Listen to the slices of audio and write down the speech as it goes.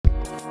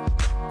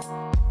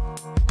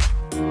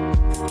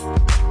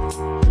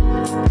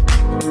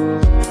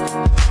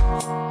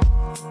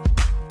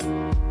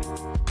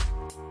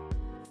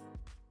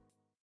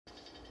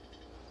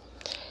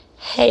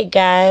Hey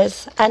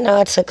guys, I know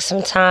I took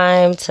some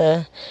time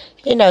to,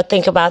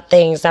 think about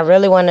things. I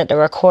really wanted to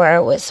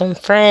record with some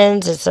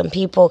friends and some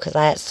people because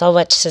I had so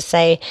much to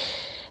say.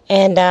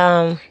 And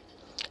I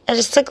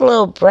just took a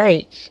little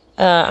break,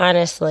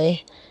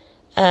 honestly,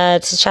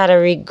 to try to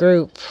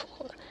regroup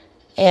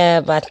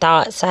my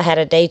thoughts. I had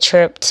a day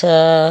trip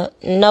to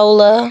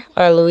NOLA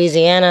or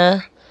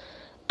Louisiana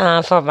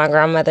for my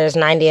grandmother's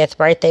 90th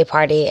birthday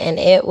party, and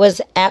it was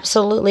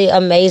absolutely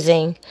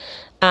amazing.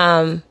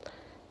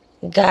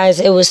 Guys,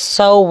 it was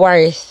so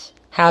worth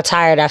how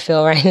tired I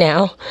feel right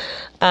now.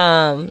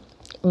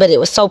 But it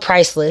was so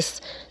priceless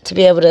to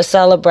be able to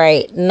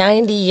celebrate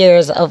 90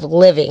 years of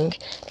living.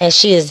 And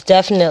she is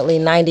definitely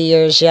 90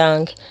 years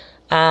young.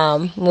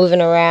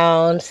 Moving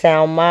around,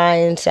 sound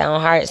mind,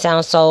 sound heart,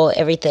 sound soul,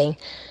 everything.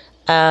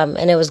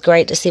 And it was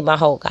great to see my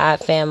whole God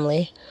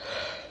family.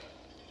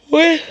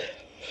 With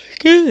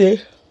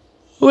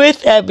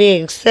that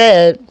being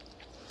said,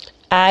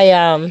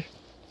 I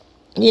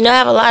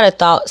have a lot of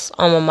thoughts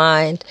on my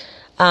mind.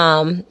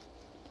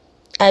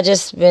 I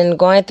just been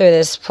going through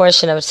this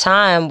portion of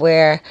time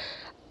where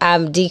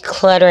I'm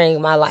decluttering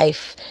my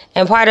life.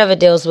 And part of it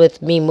deals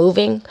with me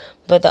moving,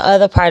 but the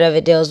other part of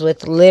it deals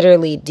with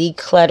literally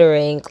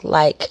decluttering,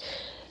 like,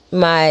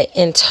 my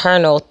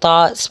internal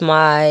thoughts,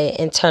 my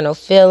internal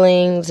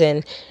feelings,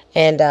 and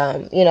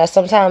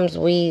sometimes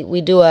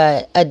we do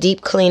a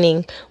deep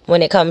cleaning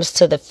when it comes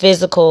to the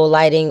physical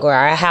lighting or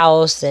our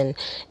house and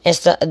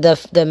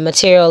the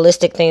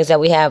materialistic things that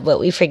we have, but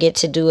we forget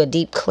to do a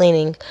deep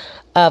cleaning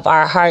of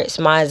our hearts,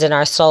 minds, and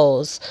our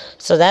souls.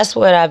 So that's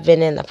what I've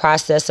been in the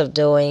process of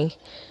doing.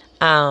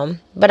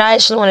 But I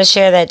actually want to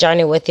share that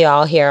journey with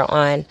y'all here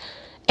on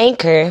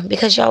Anchor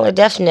because y'all are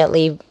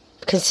definitely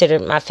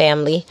considered my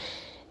family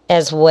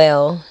as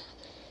well.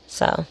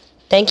 So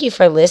thank you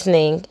for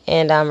listening.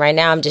 And right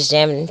now I'm just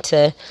jamming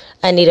to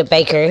Anita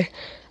Baker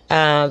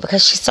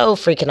because she's so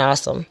freaking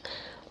awesome.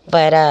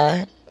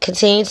 But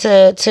continue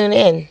to tune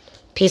in.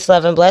 Peace,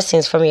 love, and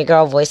blessings from your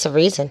girl, Voice of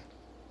Reason.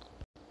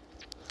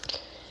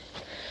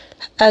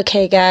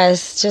 Okay,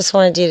 guys, just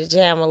wanted you to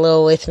jam a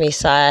little with me.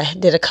 So I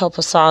did a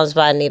couple songs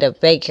by Anita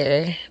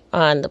Baker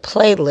on the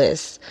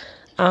playlist.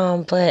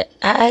 But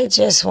I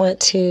just want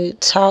to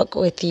talk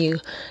with you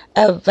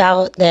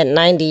about that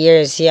 90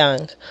 years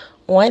young.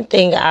 One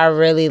thing I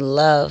really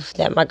love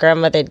that my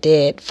grandmother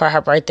did for her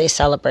birthday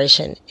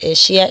celebration is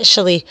she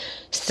actually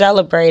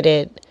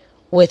celebrated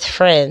with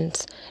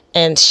friends,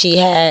 and she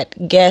had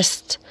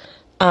guests,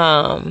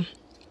 or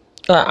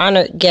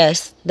honored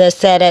guests that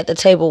sat at the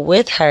table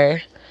with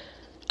her.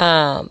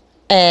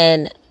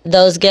 And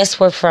those guests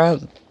were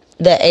from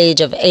the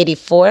age of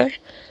 84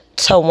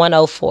 to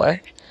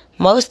 104.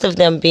 Most of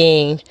them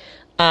being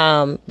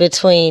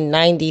between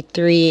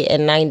 93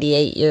 and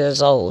 98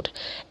 years old.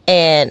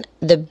 And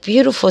the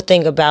beautiful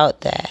thing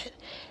about that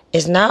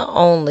is not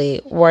only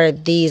were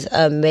these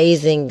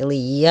amazingly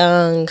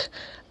young,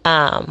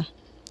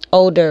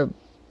 older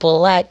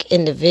Black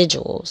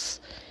individuals,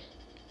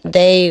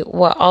 they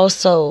were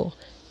also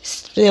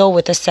still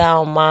with a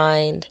sound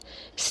mind,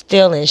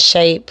 still in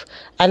shape.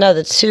 I know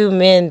the two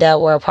men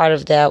that were a part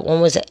of that,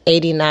 one was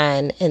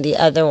 89 and the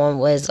other one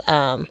was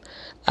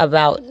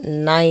about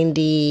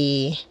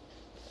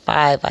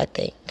 95, I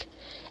think.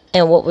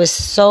 And what was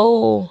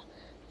so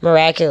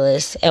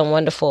miraculous and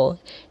wonderful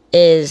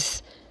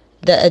is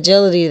the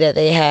agility that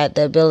they had,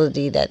 the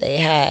ability that they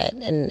had,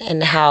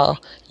 and how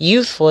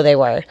youthful they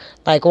were.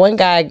 Like, one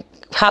guy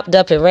popped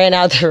up and ran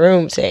out the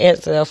room to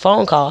answer a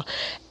phone call,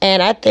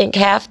 and I think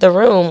half the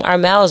room, our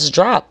mouths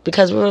dropped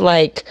because we were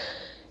like,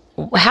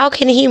 how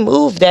can he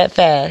move that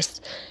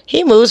fast?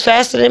 He moves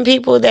faster than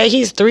people that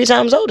he's 3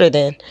 times older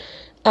than.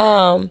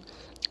 And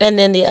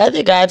then the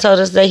other guy told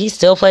us that he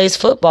still plays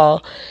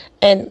football.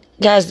 And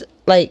guys,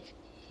 like,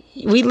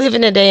 we live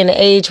in a day and an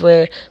age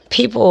where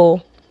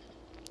people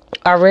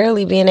are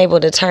rarely being able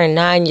to turn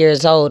 9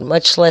 years old,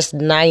 much less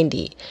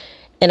 90.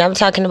 And I'm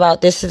talking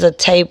about, this is a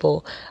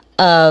table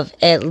of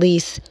at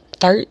least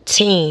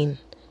 13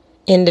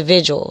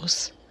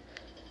 individuals.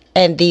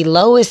 And the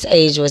lowest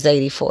age was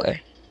 84.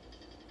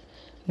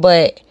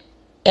 But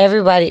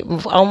everybody,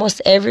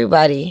 almost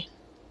everybody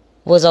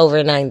was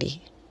over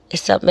 90,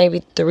 except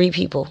maybe 3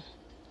 people.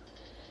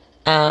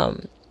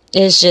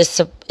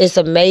 It's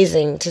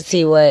amazing to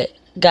see what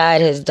God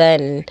has done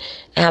and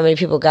how many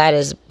people God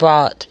has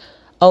brought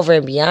over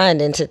and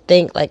beyond. And to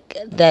think like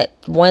that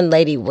one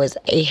lady was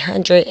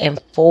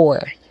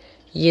 104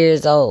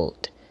 years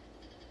old.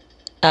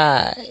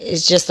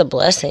 It's just a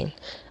blessing.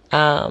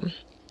 I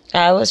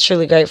was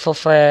truly grateful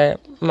for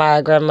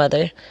my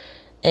grandmother.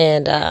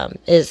 And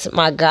it's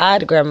my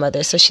God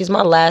grandmother, so she's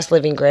my last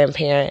living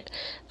grandparent.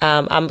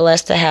 I'm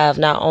blessed to have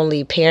not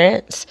only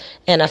parents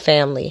and a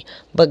family,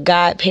 but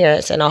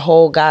godparents and a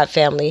whole God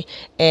family.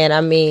 And I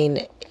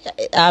mean,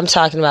 I'm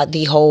talking about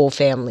the whole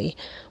family,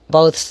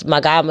 both my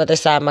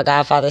godmother's side, my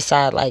godfather's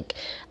side. Like,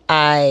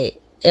 I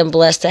am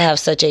blessed to have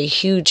such a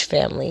huge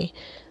family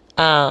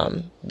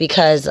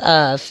because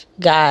of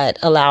God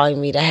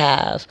allowing me to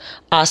have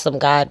awesome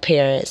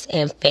godparents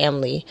and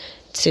family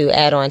to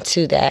add on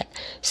to that.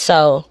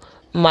 So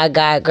my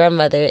god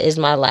grandmother is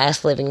my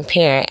last living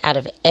parent out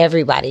of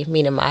everybody,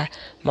 meaning my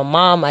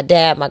mom, my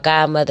dad, my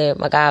godmother,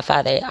 my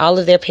godfather, all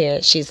of their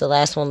parents. She's the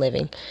last one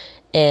living,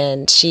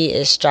 and she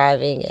is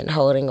striving and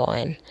holding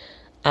on.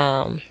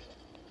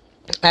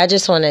 I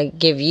just want to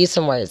give you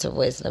some words of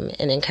wisdom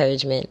and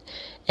encouragement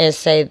and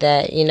say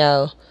that,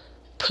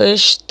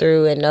 push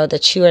through and know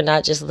that you are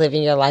not just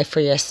living your life for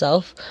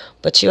yourself,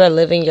 but you are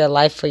living your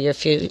life for your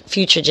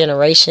future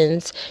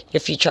generations, your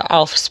future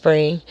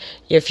offspring,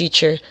 your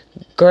future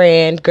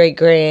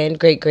great-grand,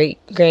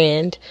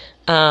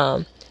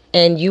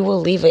 and you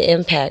will leave an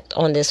impact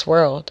on this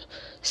world.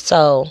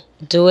 So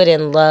do it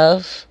in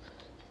love,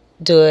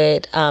 do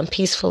it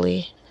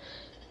peacefully,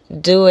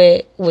 do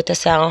it with a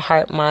sound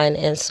heart, mind,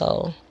 and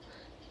soul.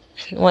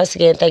 Once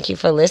again, thank you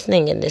for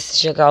listening, and this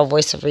is your girl,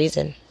 Voice of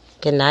Reason.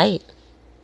 Good night.